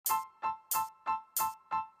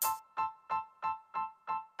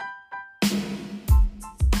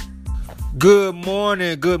Good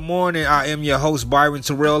morning. Good morning. I am your host, Byron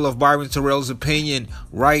Terrell of Byron Terrell's Opinion,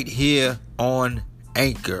 right here on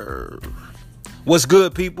Anchor. What's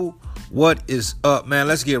good, people? What is up, man?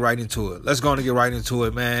 Let's get right into it. Let's go and get right into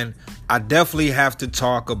it, man. I definitely have to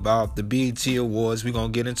talk about the BET Awards. We're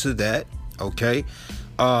going to get into that, okay?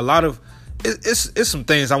 It's some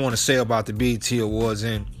things I want to say about the BET Awards,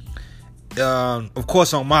 and of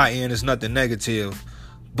course, on my end, it's nothing negative.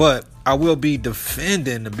 But I will be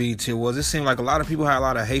defending the BET Awards. It seems like a lot of people have a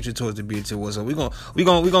lot of hatred towards the BET Awards. So we're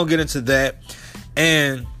gonna get into that,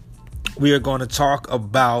 and we are going to talk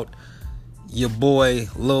about your boy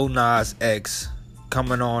Lil Nas X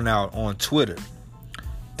coming on out on Twitter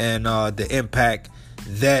and the impact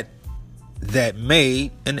that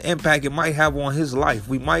made and the impact it might have on his life.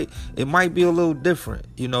 It might be a little different.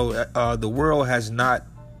 The world has not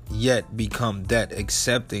yet become that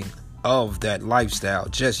accepting of that lifestyle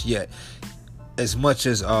just yet. As much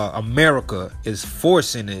as America is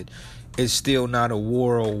forcing it, it's still not a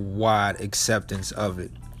worldwide acceptance of it.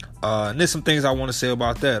 And there's some things I want to say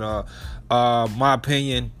about that. My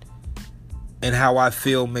opinion and how I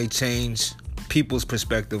feel may change people's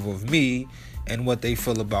perspective of me and what they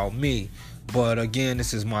feel about me. But again,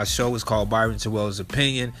 this is my show. It's called Byron Terrell's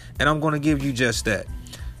Opinion, and I'm going to give you just that.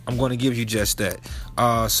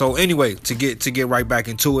 So anyway, to get right back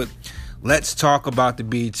into it, let's talk about the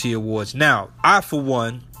BET Awards. Now, I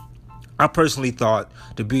personally thought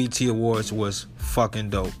the BET Awards was fucking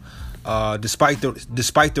dope. Despite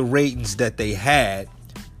the ratings that they had,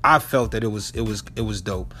 I felt that it was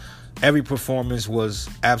dope. Every performance was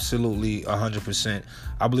absolutely 100%.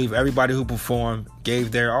 I believe everybody who performed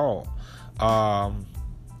gave their all.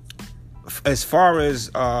 As far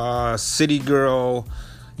as City Girl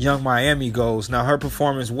Young Miami goes, now her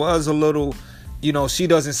performance was a little, she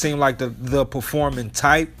doesn't seem like the performing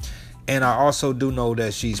type, and I also do know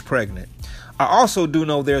that she's pregnant. I also do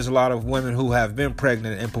know there's a lot of women who have been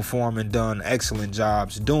pregnant and performed and done excellent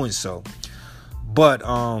jobs doing so. But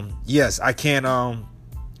yes, I can't.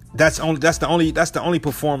 That's the only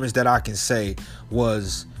performance that I can say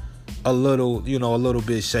was a little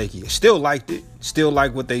bit shaky. Still liked it. Still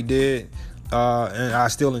like what they did. And I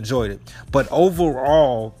still enjoyed it. But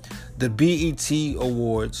overall, the BET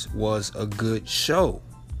Awards was a good show.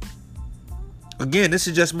 Again, this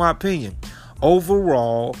is just my opinion.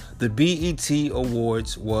 Overall, the BET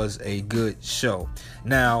Awards was a good show.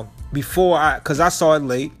 Now, because I saw it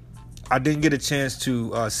late, I didn't get a chance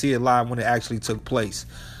to see it live when it actually took place.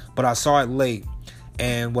 But I saw it late.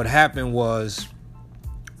 And what happened was,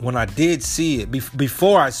 when I did see it,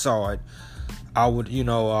 before I saw it, I would,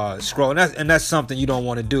 scroll. And that's something you don't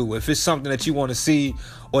want to do. If it's something that you want to see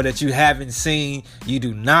or that you haven't seen, you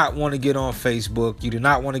do not want to get on Facebook. You do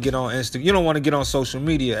not want to get on Instagram. You don't want to get on social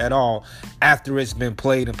media at all after it's been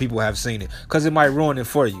played and people have seen it, because it might ruin it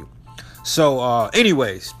for you. So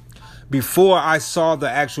anyways, before I saw the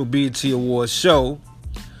actual BET Awards show,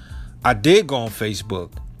 I did go on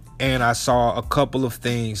Facebook and I saw a couple of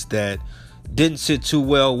things that didn't sit too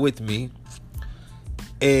well with me.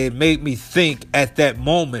 It made me think at that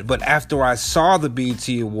moment, but after I saw the BET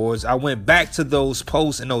Awards, I went back to those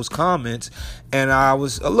posts and those comments, and I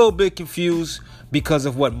was a little bit confused because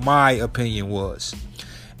of what my opinion was.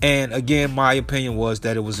 And again, my opinion was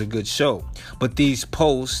that it was a good show. But these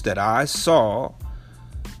posts that I saw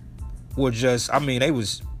were just, they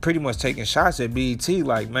was pretty much taking shots at BET.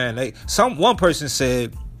 Like, man, one person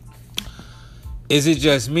said, "Is it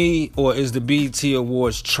just me, or is the BET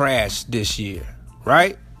Awards trash this year?"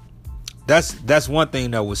 Right? That's one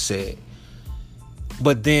thing that was said.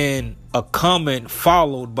 But then a comment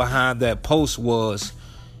followed behind that post was,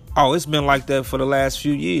 "Oh, it's been like that for the last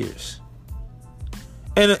few years."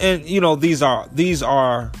 And these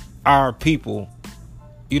are our people.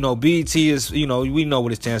 BET is, we know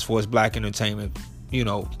what it stands for. It's Black Entertainment,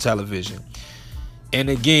 Television. And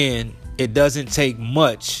again, it doesn't take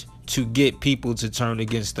much to get people to turn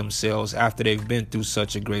against themselves after they've been through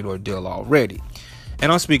such a great ordeal already.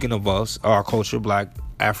 And I'm speaking of us, our culture, Black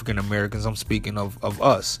African Americans. I'm speaking of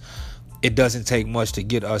us. It doesn't take much to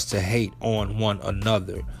get us to hate on one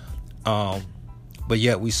another. But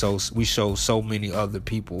yet we show so many other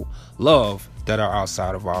people love that are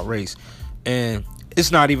outside of our race. And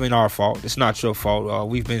it's not even our fault. It's not your fault.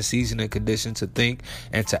 We've been seasoned and conditioned to think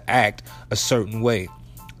and to act a certain way.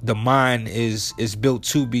 The mind is built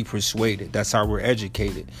to be persuaded. That's how we're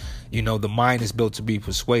educated. The mind is built to be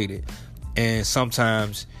persuaded. And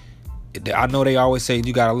sometimes, I know they always say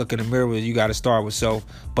you got to look in the mirror, you got to start with self.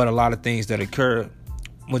 But a lot of things that occur,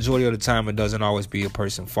 majority of the time, it doesn't always be a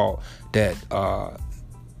person's fault. That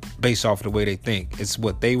based off of the way they think, it's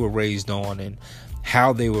what they were raised on,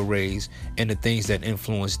 how they were raised, and the things that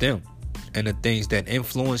influenced them. And the things that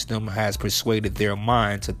influenced them has persuaded their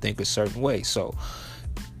mind to think a certain way. So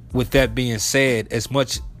with that being said, as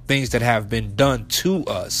much things that have been done to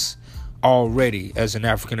us already as an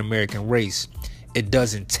African American race, it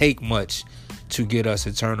doesn't take much to get us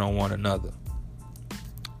to turn on one another.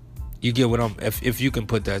 You get what I'm, if you can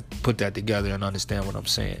put that together and understand what I'm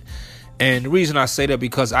saying. And the reason I say that,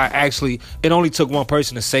 because it only took one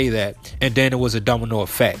person to say that, and then it was a domino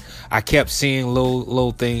effect. I kept seeing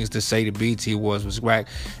little things to say the BET Awards was whack.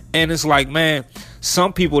 And it's like, man,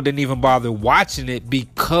 some people didn't even bother watching it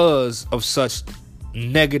because of such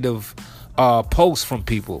negative posts from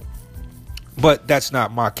people. But that's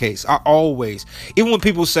not my case. I always, even when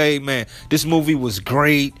people say, man, this movie was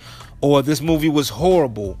great or this movie was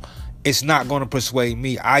horrible, it's not going to persuade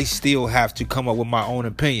me. I still have to come up with my own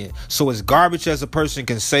opinion. So as garbage as a person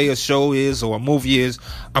can say a show is or a movie is,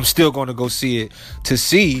 I'm still going to go see it to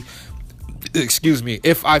see,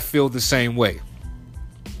 if I feel the same way.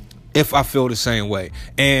 If I feel the same way.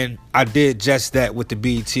 And I did just that with the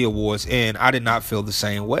BET Awards, and I did not feel the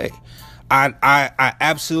same way. I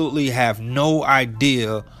absolutely have no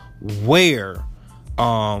idea where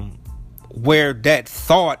that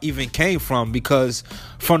thought even came from, because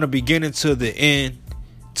from the beginning to the end,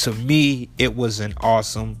 to me, it was an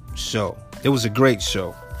awesome show. It was a great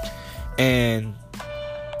show. And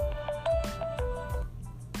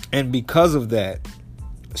because of that,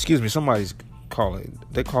 somebody's calling.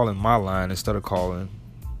 They're calling my line instead of calling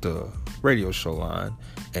the radio show line.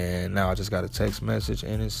 And now I just got a text message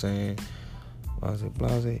and it's saying,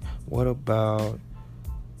 blase, what about...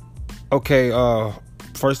 Okay,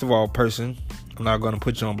 first of all, person, I'm not going to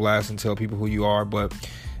put you on blast and tell people who you are, but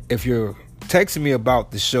if you're texting me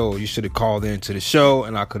about the show, you should have called into the show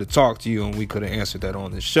and I could have talked to you and we could have answered that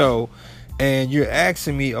on the show. And you're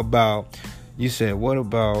asking me about, you said, what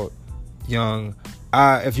about Young?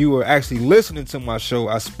 If you were actually listening to my show,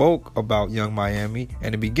 I spoke about Young Miami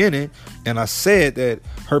in the beginning, and I said that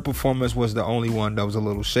her performance was the only one that was a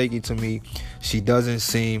little shaky to me. She doesn't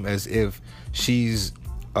seem as if she's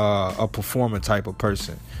a performer type of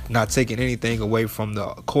person. Not taking anything away from the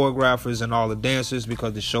choreographers and all the dancers,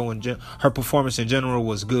 because the show her performance in general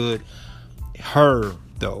was good. Her,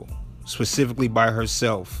 though, specifically by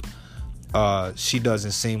herself, she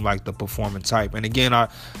doesn't seem like the performing type. And again,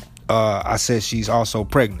 I said she's also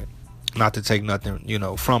pregnant. Not to take nothing,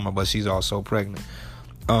 from her, but she's also pregnant.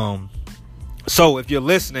 So if you're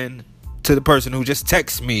listening to the person who just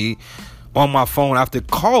texted me on my phone after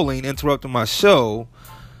calling, interrupting my show,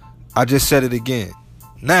 I just said it again.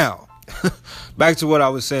 Now, back to what I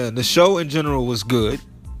was saying. The show in general was good.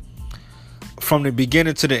 From the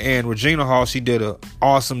beginning to the end, Regina Hall, she did an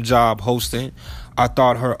awesome job hosting. I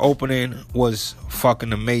thought her opening was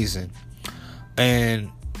fucking amazing. And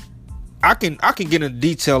I can get into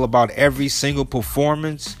detail about every single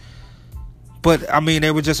performance, but I mean,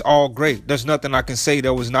 they were just all great. There's nothing I can say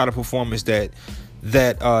there was not a performance that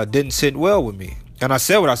didn't sit well with me. And I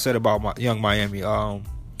said what I said about Young Miami.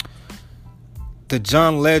 The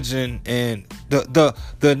John Legend and the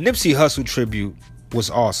Nipsey Hussle tribute was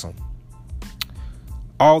awesome.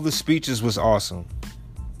 All the speeches was awesome.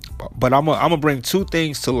 But I'm gonna bring two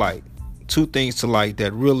things to light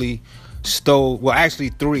that really stole, well, actually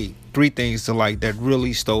three things to light that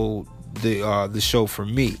really stole the show for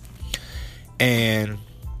me. And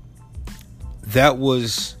that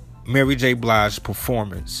was Mary J. Blige's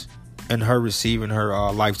performance and her receiving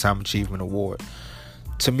her Lifetime Achievement Award.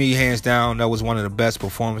 To me, hands down, that was one of the best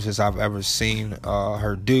performances I've ever seen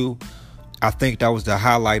her do. I think that was the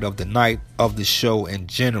highlight of the night, of the show in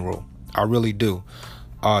general. I really do.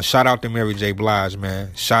 Shout out to Mary J. Blige,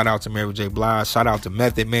 man. Shout out to Mary J. Blige. Shout out to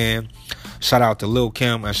Method Man. Shout out to Lil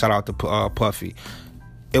Kim, and shout out to Puffy.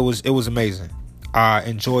 It was amazing. I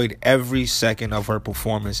enjoyed every second of her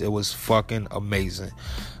performance. It was fucking amazing.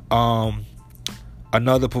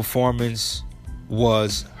 Another performance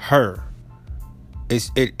was her.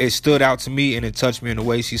 It stood out to me, and it touched me in a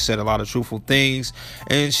way. She said a lot of truthful things,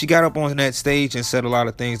 and she got up on that stage and said a lot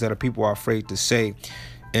of things that people are afraid to say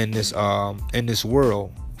in this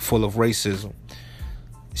world full of racism.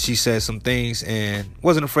 She said some things and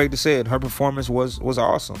wasn't afraid to say it. Her performance was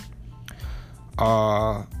awesome.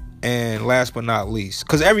 And last but not least,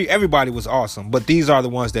 because everybody was awesome, but these are the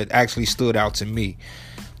ones that actually stood out to me.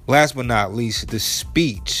 Last but not least, the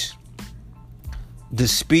speech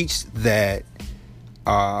that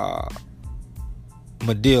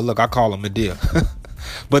Madea, look, I call him Madea,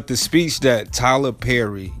 but the speech that Tyler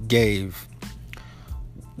Perry gave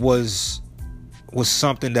was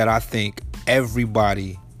something that I think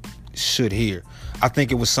everybody should hear. I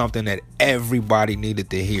think it was something that everybody needed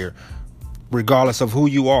to hear, regardless of who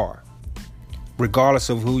you are. Regardless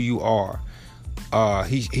of who you are.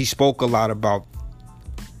 He spoke a lot about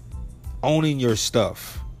owning your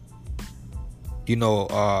stuff. You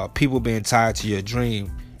know, people being tied to your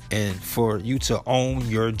dream, and for you to own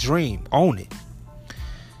your dream, own it.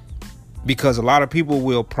 Because a lot of people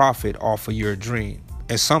will profit off of your dream,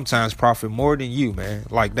 and sometimes profit more than you, man.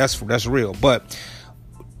 Like that's real. But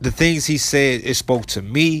the things he said, it spoke to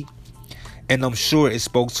me, and I'm sure it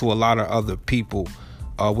spoke to a lot of other people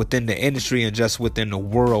within the industry and just within the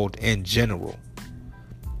world in general.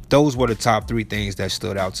 Those were the top 3 things that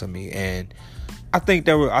stood out to me, and I think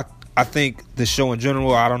I think the show in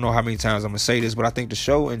general, I don't know how many times I'm gonna say this, but I think the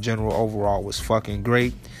show in general overall was fucking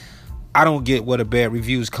great. I don't get where the bad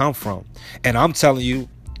reviews come from. And I'm telling you,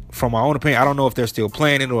 from my own opinion, I don't know if they're still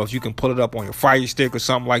playing it or if you can pull it up on your Fire Stick or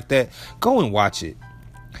something like that. Go and watch it.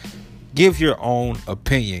 Give your own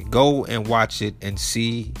opinion. Go and watch it and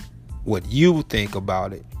see what you think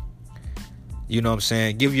about it. You know what I'm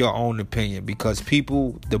saying? Give your own opinion, because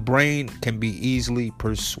the brain can be easily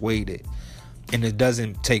persuaded. And it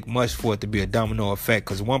doesn't take much for it to be a domino effect,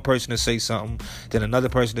 because one person to say something, then another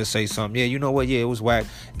person to say something. Yeah, you know what? Yeah, it was whack.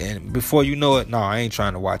 And before you know it, no, I ain't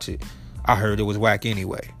trying to watch it. I heard it was whack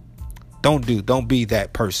anyway. Don't be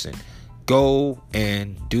that person. Go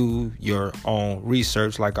and do your own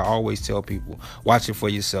research. Like I always tell people, watch it for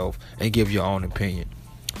yourself and give your own opinion.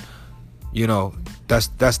 You know, that's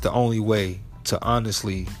the only way to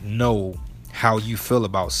honestly know how you feel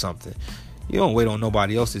about something. You don't wait on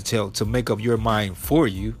nobody else to make up your mind for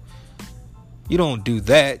you. You don't do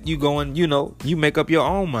that. You go and, you make up your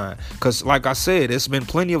own mind. Because like I said, it's been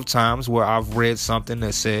plenty of times where I've read something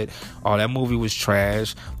that said, oh, that movie was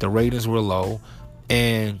trash, the ratings were low,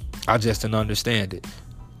 and I just didn't understand it.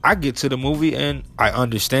 I get to the movie and I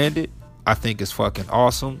understand it. I think it's fucking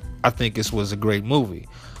awesome. I think this was a great movie.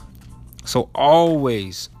 So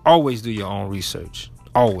always do your own research.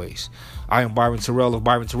 Always. I am Byron Terrell of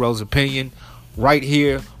Byron Terrell's Opinion, right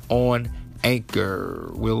here on Anchor.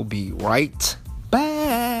 We'll be right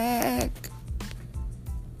back.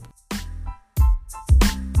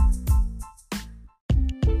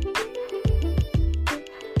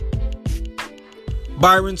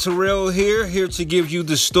 Byron Terrell here to give you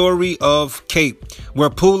the story of Cape, where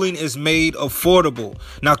pooling is made affordable.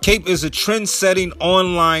 Now, Cape is a trend-setting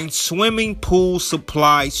online swimming pool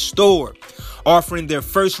supply store, offering their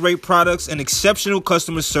first-rate products and exceptional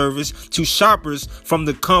customer service to shoppers from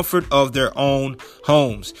the comfort of their own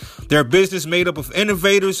homes. Their business made up of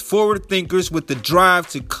innovators, forward thinkers with the drive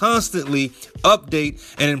to constantly update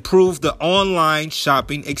and improve the online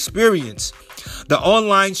shopping experience. The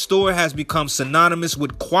online store has become synonymous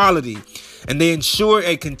with quality, and they ensure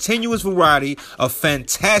a continuous variety of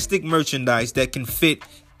fantastic merchandise that can fit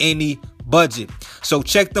any budget. So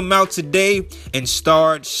check them out today and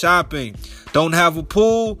start shopping. Don't have a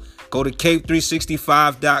pool? Go to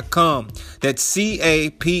cape365.com. That's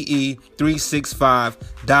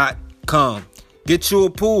CAPE365.com. Get you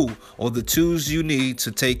a pool or the tools you need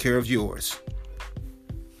to take care of yours.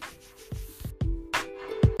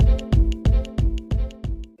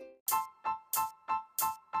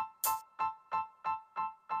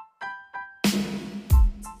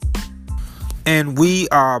 And we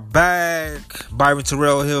are back. Byron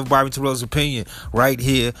Terrell here, Byron Terrell's Opinion, right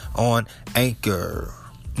here on Anchor.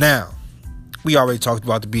 Now, we already talked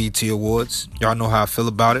about the BET Awards. Y'all know how I feel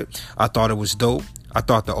about it. I thought it was dope. I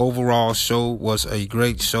thought the overall show was a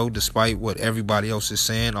great show, despite what everybody else is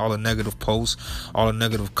saying, all the negative posts, all the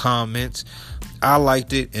negative comments. I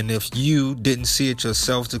liked it, and if you didn't see it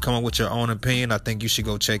yourself to come up with your own opinion, I think you should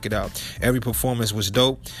go check it out. Every performance was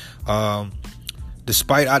dope.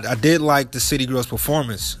 Despite, I did like the City Girls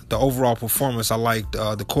performance, the overall performance. I liked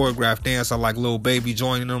the choreographed dance. I like Lil Baby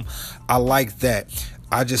joining them. I like that.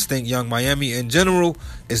 I just think Young Miami in general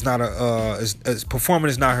is not performing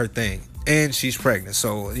is not her thing, and she's pregnant.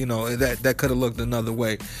 So that could have looked another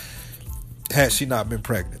way had she not been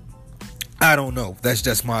pregnant. I don't know. That's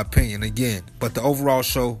just my opinion again. But the overall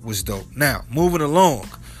show was dope. Now, moving along,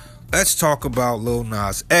 let's talk about Lil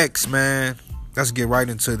Nas X, man. Let's get right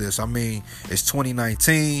into this. I mean, it's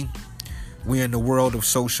 2019. We're in the world of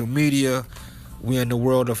social media. We're in the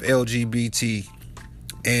world of LGBT.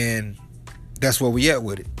 And that's where we at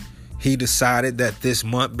with it. He decided that this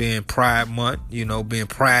month being Pride Month, being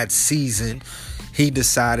Pride season, he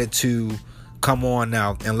decided to come on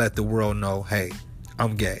out and let the world know, hey,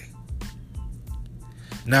 I'm gay.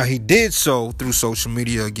 Now, he did so through social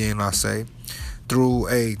media again, I say, through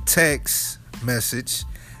a text message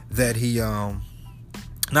that he through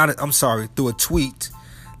a tweet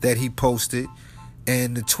that he posted,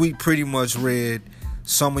 And the tweet pretty much read,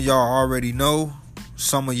 some of y'all already know,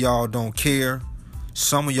 some of y'all don't care,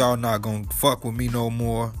 some of y'all not gonna fuck with me no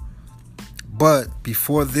more. But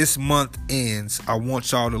before this month ends, I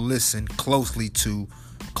want y'all to listen closely to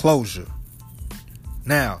Closure.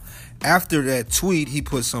 Now, after that tweet, he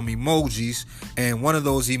put some emojis, and one of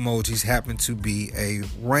those emojis happened to be a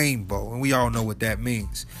rainbow, and we all know what that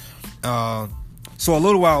means. So a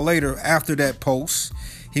little while later, after that post,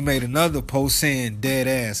 he made another post saying, dead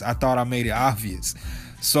ass, I thought I made it obvious.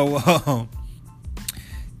 So,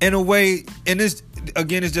 in a way, and this,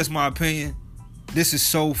 again, it's just my opinion, this is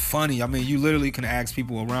so funny. I mean, you literally can ask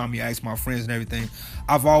people around me, ask my friends and everything.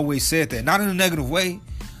 I've always said that, not in a negative way.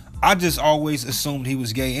 I just always assumed he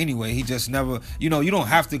was gay anyway. He just never, you don't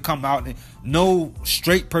have to come out and no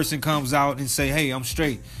straight person comes out and say, hey, I'm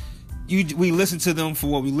straight. We listen to them for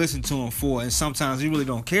what we listen to them for. And sometimes we really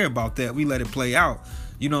don't care about that. We let it play out.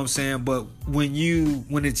 You know what I'm saying? But when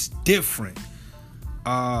it's different,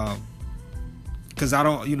 cause I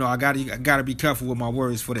don't, I gotta be careful with my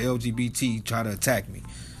words for the LGBT try to attack me.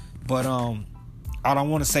 But, I don't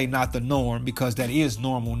want to say not the norm because that is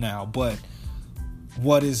normal now, but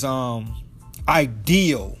what is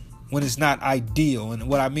ideal when it's not ideal. And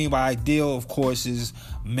what I mean by ideal, of course, is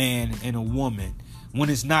man and a woman. When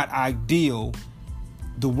it's not ideal,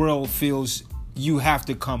 the world feels you have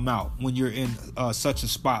to come out when you're in such a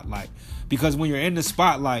spotlight. Because when you're in the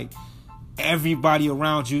spotlight, everybody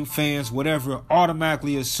around you, fans, whatever,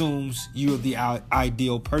 automatically assumes you're the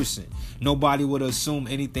ideal person. Nobody would assume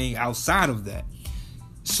anything outside of that.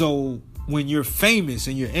 So when you're famous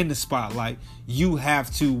and you're in the spotlight, you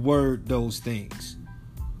have to word those things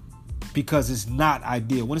because it's not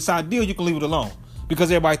ideal. When it's ideal, you can leave it alone because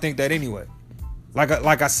everybody think that anyway.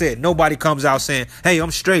 Like I said, nobody comes out saying, hey,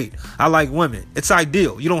 I'm straight, I like women. It's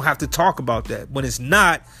ideal. You don't have to talk about that. When it's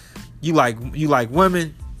not, you like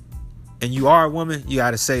women and you are a woman, you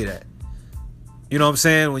got to say that. You know what I'm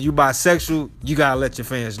saying? When you bisexual, you got to let your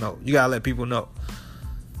fans know. You got to let people know.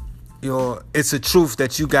 It's a truth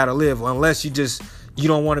that you got to live unless you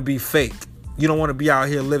don't want to be fake. You don't want to be out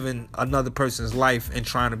here living another person's life and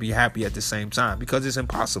trying to be happy at the same time because it's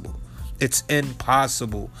impossible. It's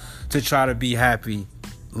impossible to try to be happy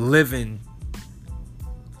living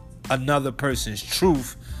another person's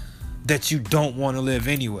truth that you don't want to live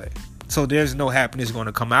anyway. So there's no happiness going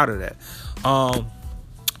to come out of that.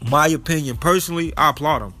 My opinion, personally, I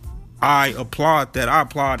applaud him. I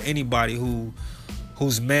applaud anybody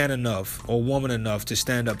who's man enough or woman enough to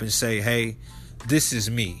stand up and say, hey, this is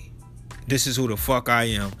me. This is who the fuck I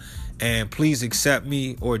am. And please accept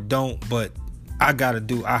me or don't, but I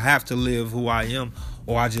have to live who I am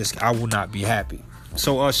or I will not be happy.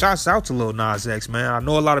 So shouts out to Lil Nas X, man. I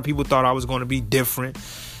know a lot of people thought I was going to be different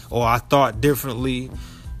or I thought differently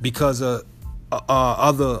because of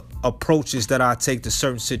other approaches that I take to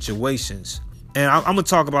certain situations. And I'm going to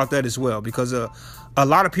talk about that as well because a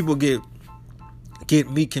lot of people get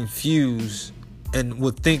me confused and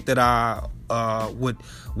would think that I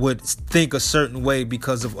would think a certain way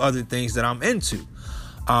because of other things that I'm into.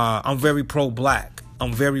 I'm very pro-black.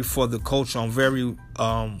 I'm very for the culture. I'm very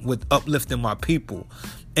with uplifting my people.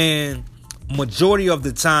 And majority of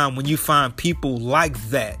the time when you find people like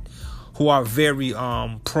that who are very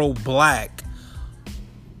pro-black,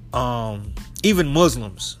 even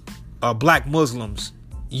Muslims, black Muslims,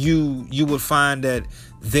 you would find that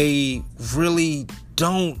they really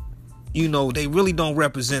don't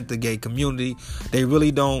represent the gay community. They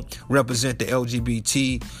really don't represent the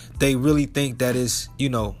LGBT. They really think that is, they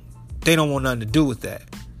don't want nothing to do with that.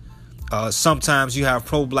 Sometimes you have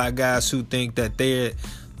pro-black guys who think that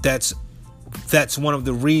that's one of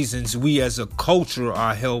the reasons we as a culture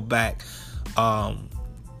are held back.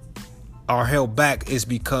 Is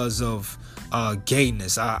because of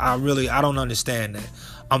gayness. I don't understand that.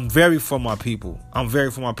 I'm very for my people. I'm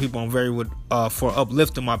very for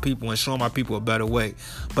uplifting my people and showing my people a better way.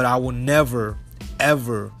 But I will never,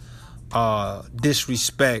 ever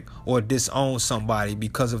disrespect or disown somebody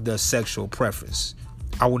because of their sexual preference.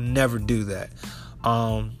 I will never do that.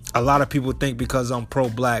 A lot of people think because I'm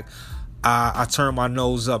pro-black, I turn my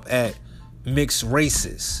nose up at mixed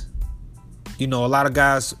races. A lot of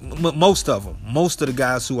guys, most of the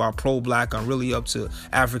guys who are pro-black are really up to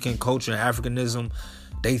African culture and Africanism.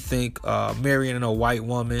 They think marrying a white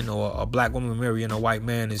woman or a black woman marrying a white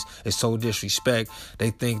man is so disrespect.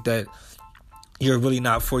 They think that you're really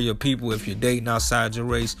not for your people if you're dating outside your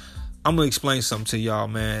race. I'm going to explain something to y'all,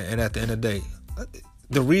 man. And at the end of the day,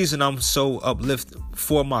 the reason I'm so uplifting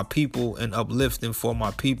for my people and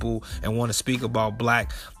want to speak about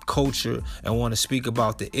black culture and want to speak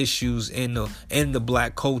about the issues in the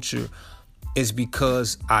black culture is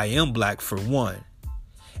because I am black, for one.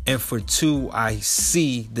 And for two, I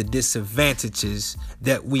see the disadvantages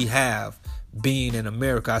that we have being in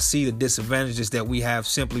America. I see the disadvantages that we have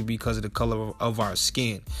simply because of the color of our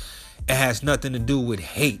skin. It has nothing to do with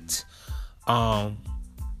hate. I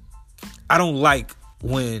don't like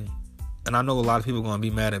when, and I know a lot of people are going to be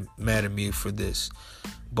mad at me for this,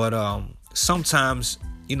 but sometimes,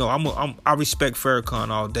 you know, I respect Farrakhan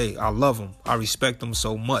all day. I love him. I respect him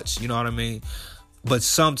so much. You know what I mean? But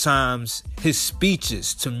sometimes his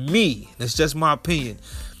speeches to me, that's just my opinion,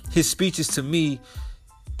 his speeches to me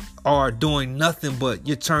are doing nothing but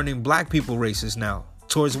you're turning black people racist now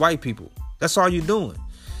towards white people. That's all you're doing.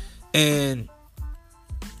 And,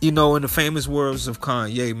 you know, in the famous words of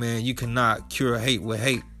Kanye, man, you cannot cure hate with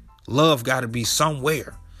hate. Love got to be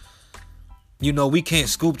somewhere. You know, we can't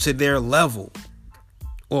scoop to their level,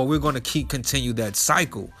 or we're going to continue that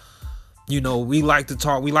cycle. You know, we like to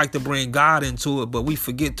talk, we like to bring God into it, but we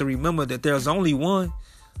forget to remember that there's only one.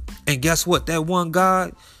 And guess what? That one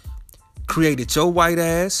God created your white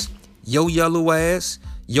ass, your yellow ass,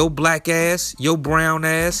 your black ass, your brown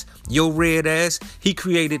ass, your red ass. He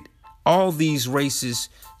created all these races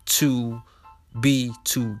to be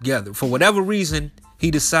together. For whatever reason, he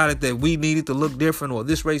decided that we needed to look different, or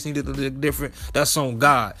this race needed to look different. That's on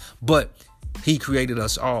God. But he created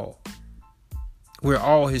us all. We're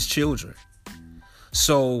all his children.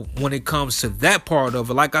 So when it comes to that part of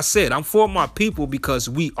it, like I said, I'm for my people because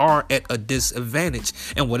we are at a disadvantage.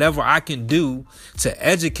 And whatever I can do to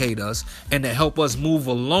educate us and to help us move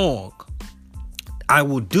along, I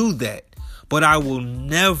will do that. But I will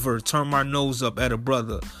never turn my nose up at a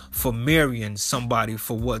brother for marrying somebody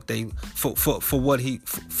for what they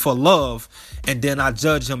for love, and then I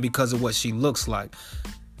judge him because of what she looks like.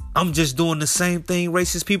 I'm just doing the same thing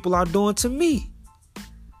racist people are doing to me.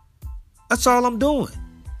 That's all I'm doing.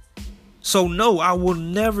 So no, I will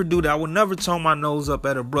never do that. I will never turn my nose up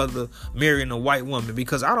at a brother marrying a white woman,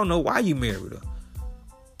 because I don't know why you married her.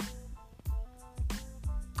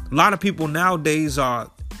 A lot of people nowadays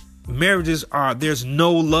there's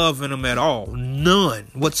no love in them at all. None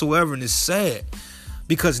whatsoever. And it's sad,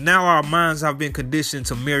 because now our minds have been conditioned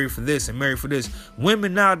to marry for this and marry for this.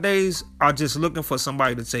 Women nowadays are just looking for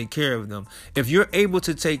somebody to take care of them. If you're able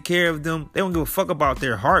to take care of them, they don't give a fuck about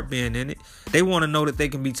their heart being in it. They want to know that they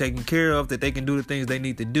can be taken care of, that they can do the things they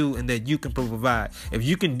need to do, and that you can provide. If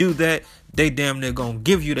you can do that, they damn near gonna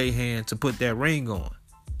give you their hand to put that ring on.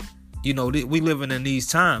 You know, we living in these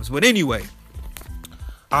times. But anyway,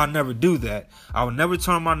 I'll never do that. I will never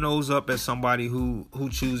turn my nose up at somebody who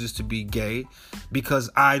chooses to be gay, because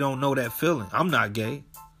I don't know that feeling. I'm not gay.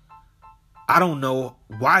 I don't know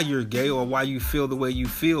why you're gay or why you feel the way you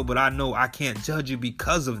feel, but I know I can't judge you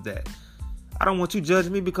because of that. I don't want you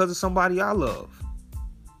judging me because of somebody I love.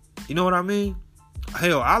 You know what I mean?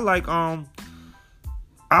 Hell, I like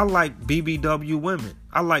BBW women.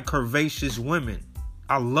 I like curvaceous women.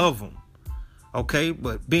 I love them. Okay,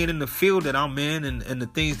 but being in the field that I'm in and the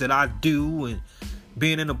things that I do and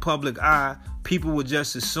being in the public eye, people would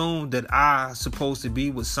just assume that I'm supposed to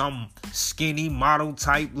be with some skinny model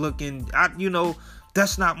type looking.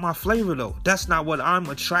 That's not my flavor though. That's not what I'm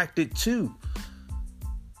attracted to.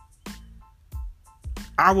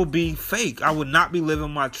 I would be fake. I would not be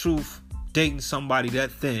living my truth dating somebody that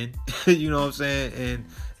thin. You know what I'm saying? And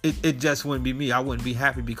it just wouldn't be me. I wouldn't be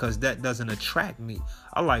happy because that doesn't attract me.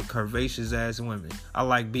 I like curvaceous ass women. I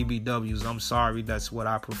like BBWs. I'm sorry. That's what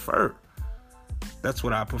I prefer. That's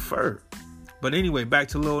what I prefer. But anyway, back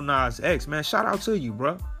to Lil Nas X, man. Shout out to you,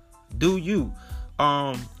 bro. Do you?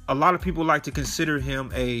 A lot of people like to consider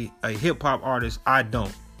him a hip hop artist. I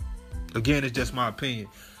don't. Again, it's just my opinion.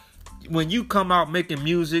 When you come out making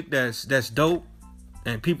music that's dope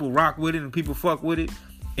and people rock with it and people fuck with it,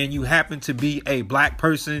 and you happen to be a black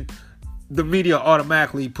person, the media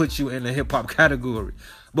automatically puts you in the hip hop category.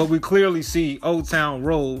 But we clearly see Old Town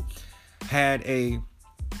Road had a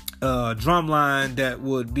drum line that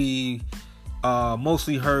would be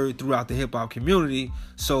mostly heard throughout the hip hop community.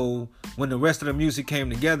 So when the rest of the music came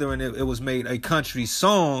together and it was made a country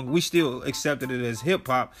song, we still accepted it as hip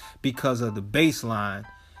hop because of the bass line,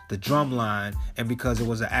 the drum line, and because it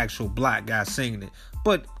was an actual black guy singing it.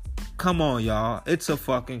 But come on, y'all. It's a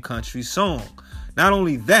fucking country song. Not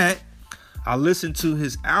only that, I listened to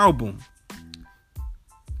his album,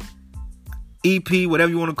 EP,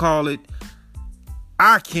 whatever you want to call it.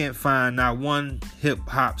 I can't find not one hip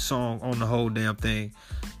hop song on the whole damn thing.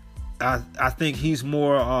 I think he's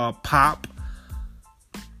more pop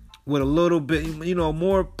with a little bit,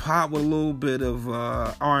 more pop with a little bit of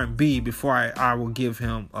R&B before I will give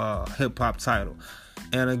him a hip hop title.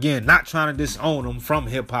 And again, not trying to disown him from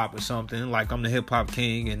hip hop or something, like I'm the hip hop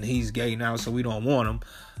king and he's gay now, so we don't want him.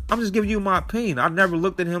 I'm just giving you my opinion. I've never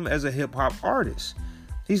looked at him as a hip hop artist.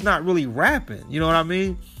 He's not really rapping. You know what I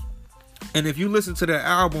mean? And if you listen to that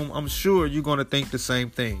album, I'm sure you're going to think the same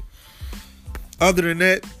thing. Other than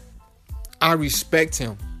that, I respect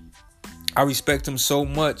him. I respect him so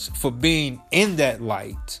much for being in that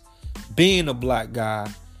light, being a black guy,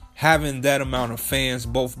 having that amount of fans,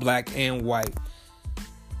 both black and white,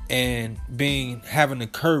 and having the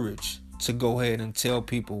courage to go ahead and tell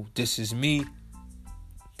people, this is me,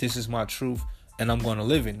 this is my truth, and I'm going to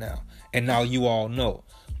live it now. And now you all know.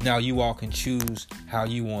 Now you all can choose how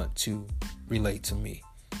you want to relate to me.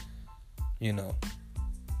 You know.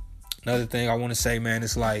 Another thing I want to say, man,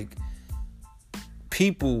 it's like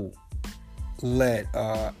people let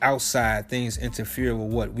outside things interfere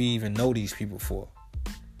with what we even know these people for.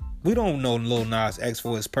 We don't know Lil Nas X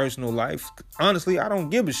for his personal life. Honestly, I don't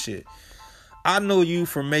give a shit. I know you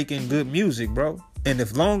for making good music, bro. And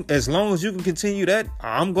as long as you can continue that,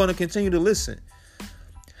 I'm going to continue to listen.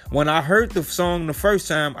 When I heard the song the first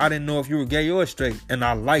time, I didn't know if you were gay or straight, and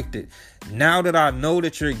I liked it. Now that I know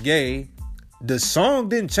that you're gay, the song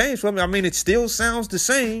didn't change for me. I mean, it still sounds the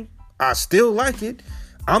same. I still like it.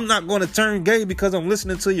 I'm not going to turn gay because I'm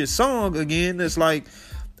listening to your song again. It's like,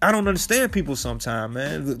 I don't understand people sometimes,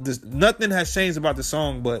 man. Nothing has changed about the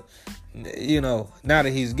song, but, you know, now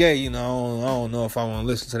that he's gay, you know, I don't know if I want to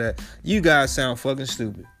listen to that. You guys sound fucking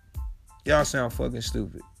stupid. Y'all sound fucking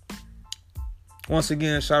stupid. Once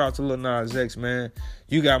again, shout out to Lil Nas X, man.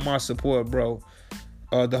 You got my support, bro.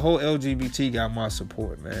 The whole LGBT got my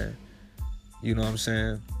support, man. You know what I'm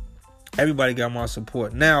saying? Everybody got my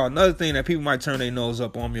support. Now, another thing that people might turn their nose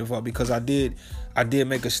up on me for, because I did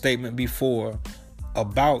make a statement before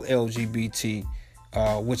about LGBT,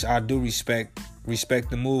 which I do respect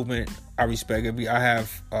the movement. I respect it. I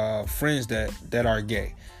have friends that are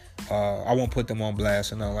gay. I won't put them on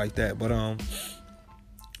blast or nothing like that, but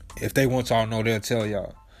if they want y'all to know, they'll tell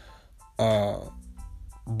y'all.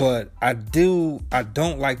 But I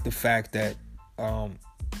don't like the fact that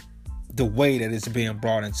the way that it's being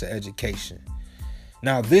brought into education.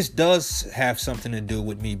 Now, this does have something to do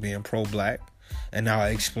with me being pro-black, and I'll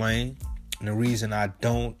explain. And the reason I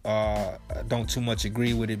don't too much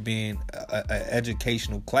agree with it being an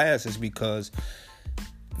educational class is because,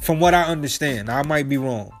 from what I understand, I might be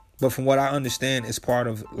wrong, but from what I understand, it's part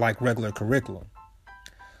of like regular curriculum.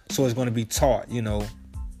 So it's going to be taught, you know,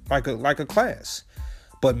 like a class.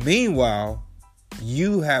 But meanwhile,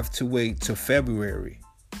 you have to wait till February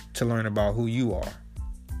to learn about who you are.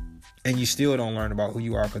 And you still don't learn about who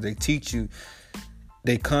you are because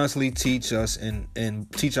they constantly teach us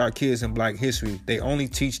and teach our kids in Black history. They only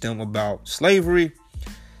teach them about slavery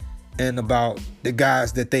and about the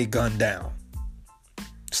guys that they gunned down.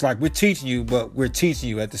 It's like we're teaching you, but we're teaching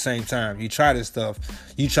you at the same time. You try this stuff,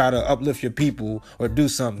 you try to uplift your people or do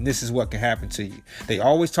something, this is what can happen to you. They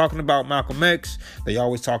always talking about Malcolm X, they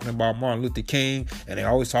always talking about Martin Luther King, and they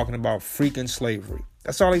always talking about freaking slavery.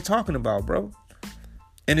 That's all they talking about, bro.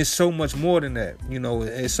 And it's so much more than that. You know,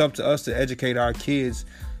 it's up to us to educate our kids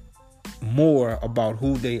more about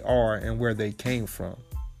who they are and where they came from.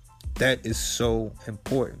 That is so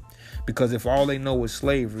important. Because if all they know is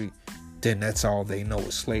slavery, then that's all they know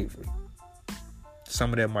is slavery.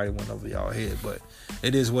 Some of that might have went over y'all head, but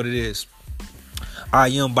it is what it is. I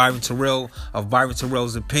am Byron Terrell of Byron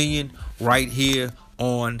Terrell's Opinion right here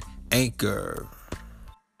on Anchor.